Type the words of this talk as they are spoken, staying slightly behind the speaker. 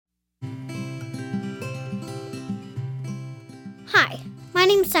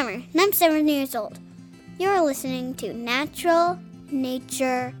Summer, and I'm 7 years old. You're listening to Natural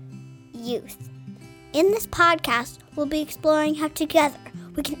Nature Youth. In this podcast, we'll be exploring how together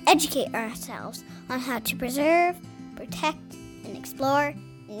we can educate ourselves on how to preserve, protect, and explore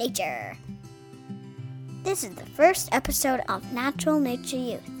nature. This is the first episode of Natural Nature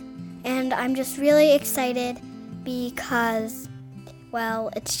Youth, and I'm just really excited because,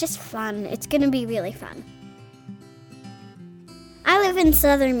 well, it's just fun. It's going to be really fun. I live in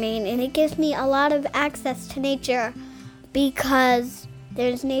southern Maine, and it gives me a lot of access to nature because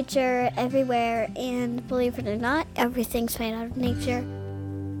there's nature everywhere, and believe it or not, everything's made out of nature.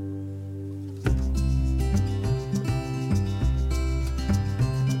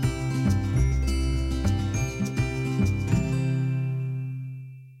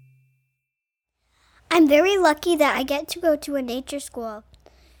 I'm very lucky that I get to go to a nature school.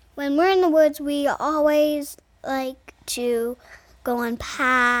 When we're in the woods, we always like to go on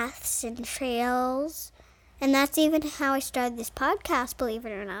paths and trails. And that's even how I started this podcast, believe it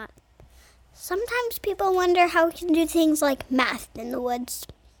or not. Sometimes people wonder how we can do things like math in the woods.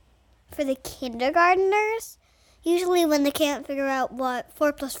 For the kindergartners, usually when they can't figure out what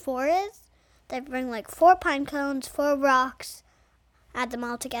 4 plus 4 is, they bring like 4 pine cones, 4 rocks, add them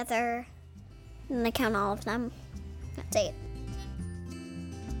all together, and they count all of them. That's 8.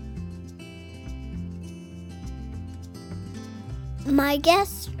 My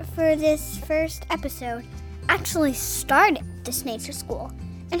guest for this first episode actually started this nature school,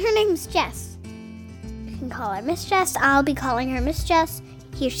 and her name is Jess. You can call her Miss Jess. I'll be calling her Miss Jess.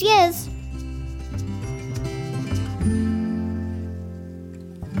 Here she is.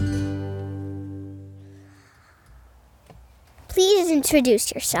 Please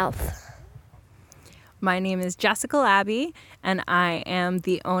introduce yourself. My name is Jessica Labbe, and I am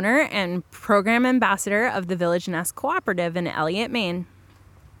the owner and program ambassador of the Village Nest Cooperative in Elliott, Maine.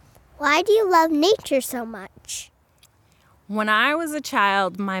 Why do you love nature so much? When I was a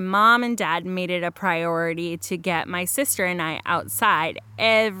child, my mom and dad made it a priority to get my sister and I outside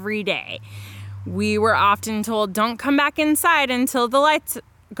every day. We were often told, don't come back inside until the lights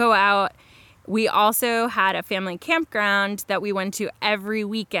go out. We also had a family campground that we went to every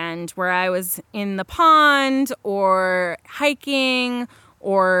weekend where I was in the pond or hiking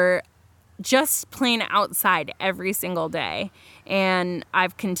or just plain outside every single day. And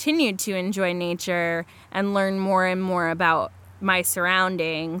I've continued to enjoy nature and learn more and more about my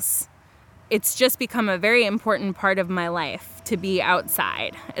surroundings. It's just become a very important part of my life to be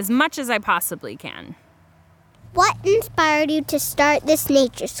outside as much as I possibly can. What inspired you to start this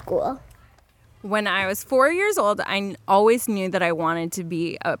nature school? When I was 4 years old, I always knew that I wanted to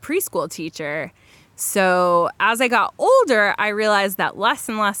be a preschool teacher. So as I got older, I realized that less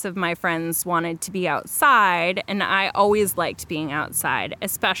and less of my friends wanted to be outside, and I always liked being outside,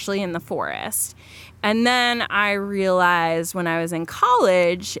 especially in the forest. And then I realized when I was in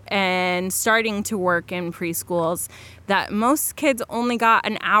college and starting to work in preschools that most kids only got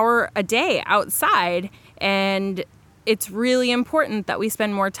an hour a day outside, and it's really important that we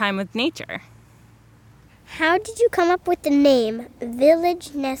spend more time with nature. How did you come up with the name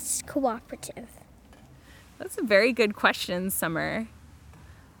Village Nest Cooperative? That's a very good question, Summer.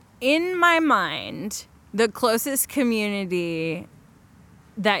 In my mind, the closest community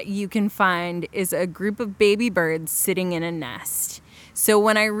that you can find is a group of baby birds sitting in a nest. So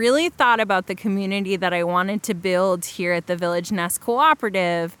when I really thought about the community that I wanted to build here at the Village Nest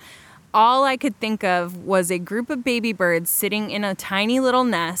Cooperative, all I could think of was a group of baby birds sitting in a tiny little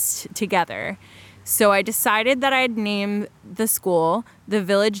nest together. So I decided that I'd name the school the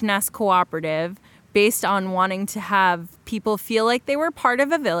Village Nest Cooperative based on wanting to have people feel like they were part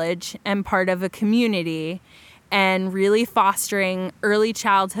of a village and part of a community and really fostering early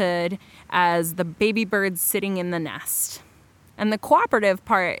childhood as the baby birds sitting in the nest. And the cooperative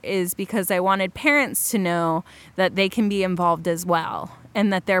part is because I wanted parents to know that they can be involved as well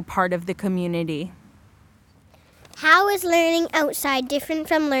and that they're part of the community. How is learning outside different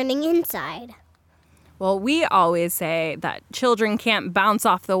from learning inside? Well, we always say that children can't bounce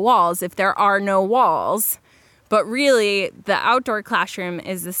off the walls if there are no walls. But really, the outdoor classroom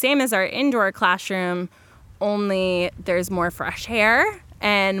is the same as our indoor classroom, only there's more fresh air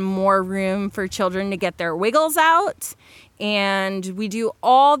and more room for children to get their wiggles out. And we do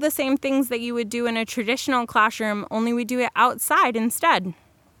all the same things that you would do in a traditional classroom, only we do it outside instead.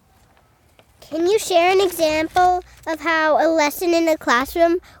 Can you share an example of how a lesson in a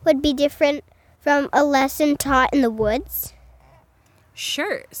classroom would be different from a lesson taught in the woods?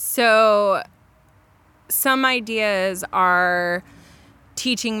 Sure. So some ideas are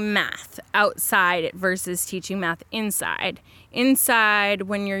teaching math outside versus teaching math inside. Inside,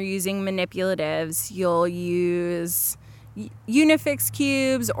 when you're using manipulatives, you'll use Unifix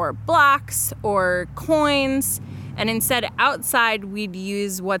cubes or blocks or coins. And instead, outside, we'd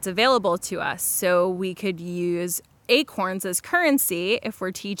use what's available to us. So we could use acorns as currency if we're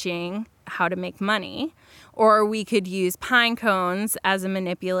teaching how to make money. Or we could use pine cones as a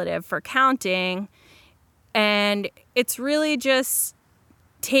manipulative for counting. And it's really just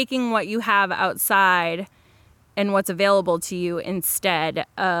taking what you have outside and what's available to you instead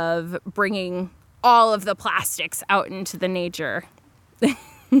of bringing all of the plastics out into the nature.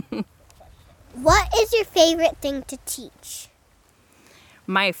 What is your favorite thing to teach?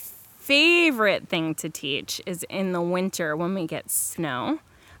 My favorite thing to teach is in the winter when we get snow.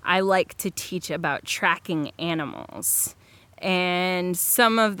 I like to teach about tracking animals. And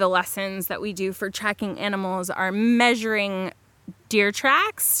some of the lessons that we do for tracking animals are measuring deer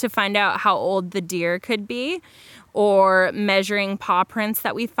tracks to find out how old the deer could be, or measuring paw prints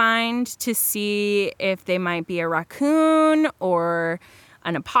that we find to see if they might be a raccoon or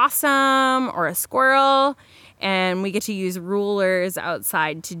an opossum or a squirrel. And we get to use rulers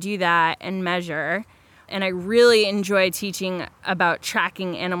outside to do that and measure. And I really enjoy teaching about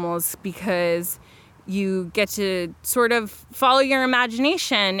tracking animals because you get to sort of follow your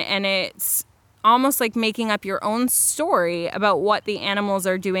imagination, and it's almost like making up your own story about what the animals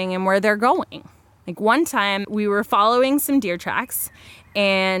are doing and where they're going. Like one time we were following some deer tracks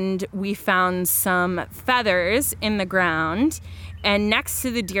and we found some feathers in the ground, and next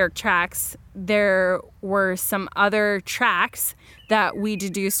to the deer tracks there were some other tracks that we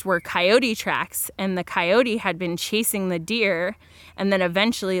deduced were coyote tracks, and the coyote had been chasing the deer and then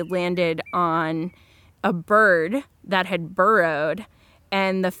eventually landed on a bird that had burrowed,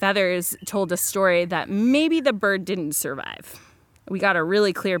 and the feathers told a story that maybe the bird didn't survive. We got a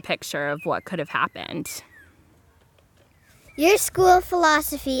really clear picture of what could have happened. Your school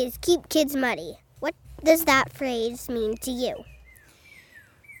philosophy is keep kids muddy. What does that phrase mean to you?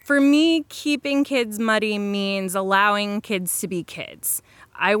 For me, keeping kids muddy means allowing kids to be kids.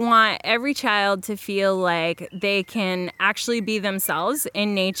 I want every child to feel like they can actually be themselves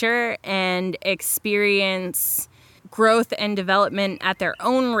in nature and experience growth and development at their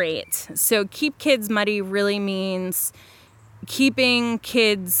own rate. So keep kids muddy really means keeping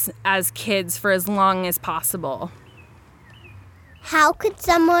kids as kids for as long as possible. How could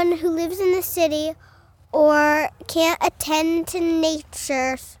someone who lives in the city or can't attend to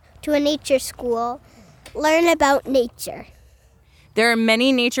a nature school learn about nature? There are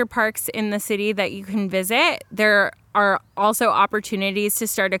many nature parks in the city that you can visit. There are also opportunities to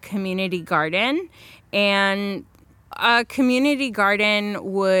start a community garden. And a community garden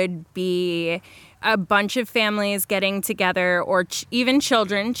would be a bunch of families getting together, or even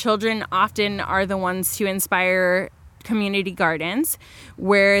children. Children often are the ones to inspire community gardens,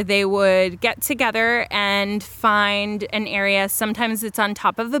 where they would get together and find an area. Sometimes it's on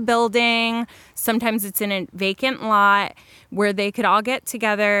top of a building, sometimes it's in a vacant lot, where they could all get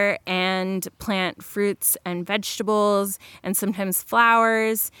together and plant fruits and vegetables and sometimes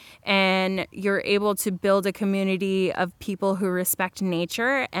flowers. And you're able to build a community of people who respect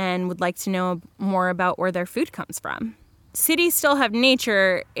nature and would like to know more about where their food comes from. Cities still have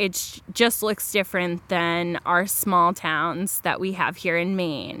nature, it just looks different than our small towns that we have here in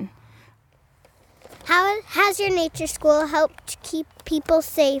Maine. How has your nature school helped keep people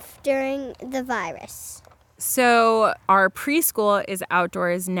safe during the virus? So our preschool is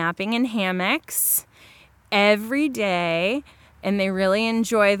outdoors napping in hammocks every day, and they really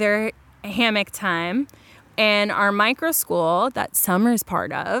enjoy their hammock time. And our micro school that Summer's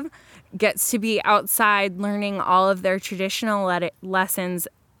part of gets to be outside learning all of their traditional lessons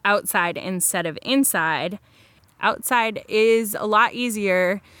outside instead of inside. Outside is a lot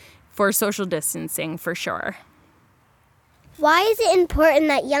easier for social distancing, for sure. Why is it important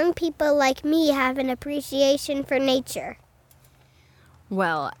that young people like me have an appreciation for nature?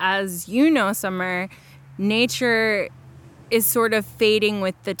 Well, as you know, Summer, nature is sort of fading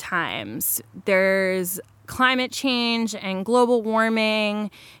with the times. There's climate change and global warming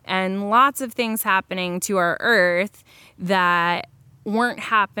and lots of things happening to our Earth that weren't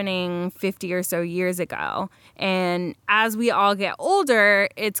happening 50 or so years ago. And as we all get older,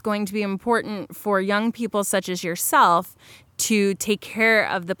 it's going to be important for young people such as yourself to take care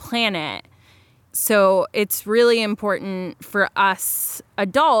of the planet. So it's really important for us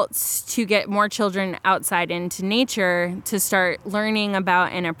adults to get more children outside into nature to start learning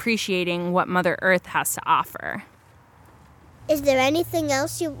about and appreciating what Mother Earth has to offer. Is there anything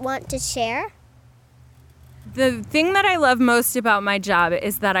else you want to share? The thing that I love most about my job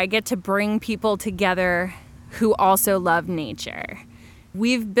is that I get to bring people together who also love nature.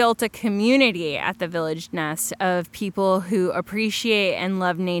 We've built a community at the Village Nest of people who appreciate and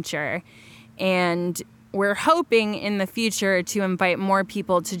love nature, and we're hoping in the future to invite more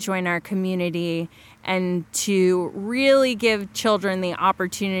people to join our community and to really give children the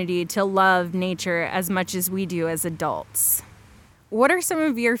opportunity to love nature as much as we do as adults. What are some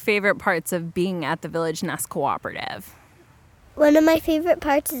of your favorite parts of being at the Village Nest Cooperative? One of my favorite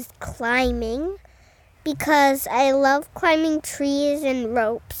parts is climbing, because I love climbing trees and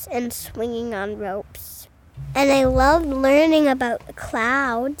ropes and swinging on ropes. And I love learning about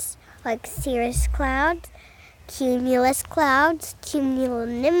clouds, like cirrus clouds, cumulus clouds,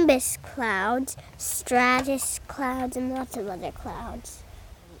 cumulonimbus clouds, stratus clouds, and lots of other clouds.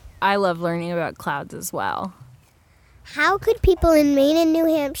 I love learning about clouds as well. How could people in Maine and New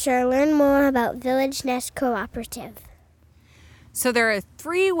Hampshire learn more about Village Nest Cooperative? So there are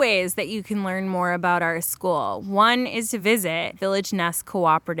 3 ways that you can learn more about our school. One is to visit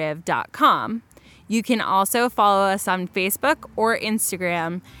villagenestcooperative.com. You can also follow us on Facebook or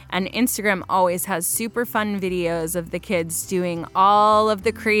Instagram, and Instagram always has super fun videos of the kids doing all of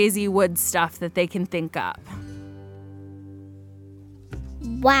the crazy wood stuff that they can think up.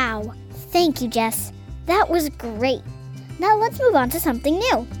 Wow, thank you, Jess. That was great. Now let's move on to something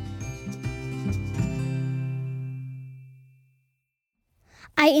new.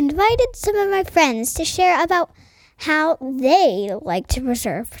 I invited some of my friends to share about how they like to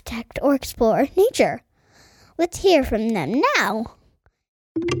preserve, protect, or explore nature. Let's hear from them now.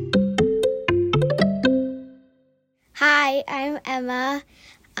 Hi, I'm Emma.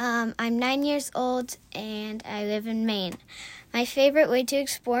 I'm 9 years old and I live in Maine. My favorite way to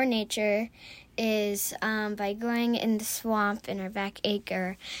explore nature is by going in the swamp in our back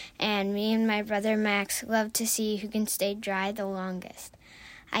acre, and me and my brother Max love to see who can stay dry the longest.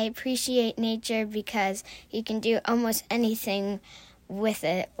 I appreciate nature because you can do almost anything with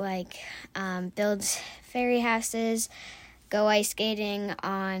it, like build fairy houses, go ice skating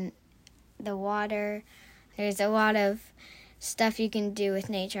on the water. There's a lot of stuff you can do with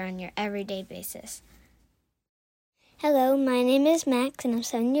nature on your everyday basis. Hello, my name is Max and I'm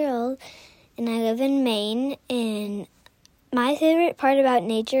 7 years old and I live in Maine, and my favorite part about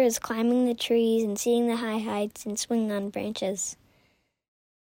nature is climbing the trees and seeing the high heights and swinging on branches.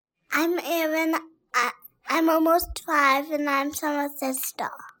 I'm Erin. I'm almost 5 and I'm Summer's sister.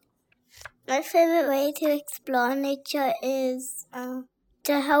 My favorite way to explore nature is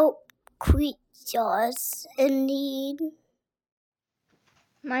to help creatures in need.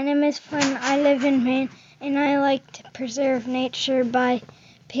 My name is Flynn. I live in Maine, and I like to preserve nature by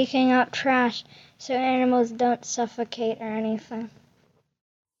picking up trash so animals don't suffocate or anything.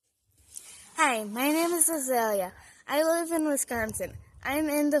 Hi, my name is Azalea. I live in Wisconsin. I'm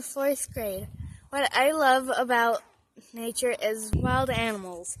in the 4th grade. What I love about nature is wild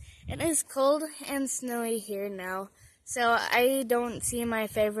animals. It is cold and snowy here now, so I don't see my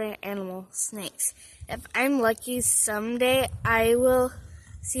favorite animal, snakes. If I'm lucky someday, I will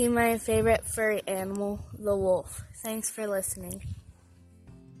see my favorite furry animal, the wolf. Thanks for listening.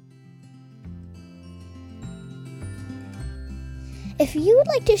 If you would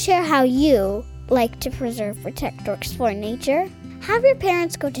like to share how you like to preserve, protect, or explore nature, have your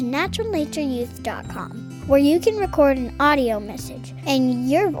parents go to naturalnatureyouth.com, where you can record an audio message, and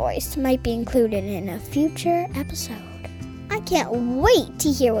your voice might be included in a future episode. I can't wait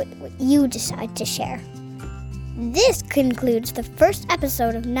to hear what you decide to share. This concludes the first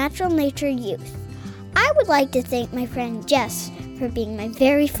episode of Natural Nature Youth. I would like to thank my friend Jess for being my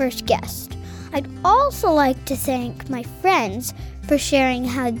very first guest. I'd also like to thank my friends for sharing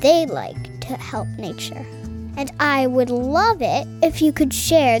how they like to help nature. And I would love it if you could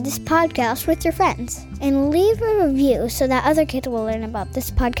share this podcast with your friends and leave a review so that other kids will learn about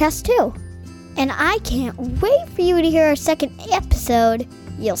this podcast too. And I can't wait for you to hear our second episode.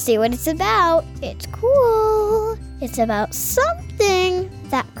 You'll see what it's about. It's cool. It's about something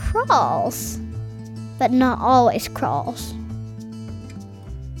that crawls, but not always crawls.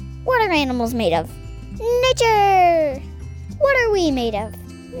 What are animals made of? Nature! What are we made of?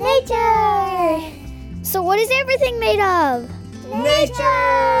 Nature! So what is everything made of? Nature!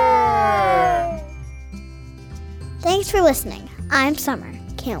 Thanks for listening. I'm Summer.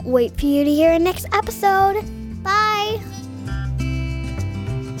 Can't wait for you to hear our next episode.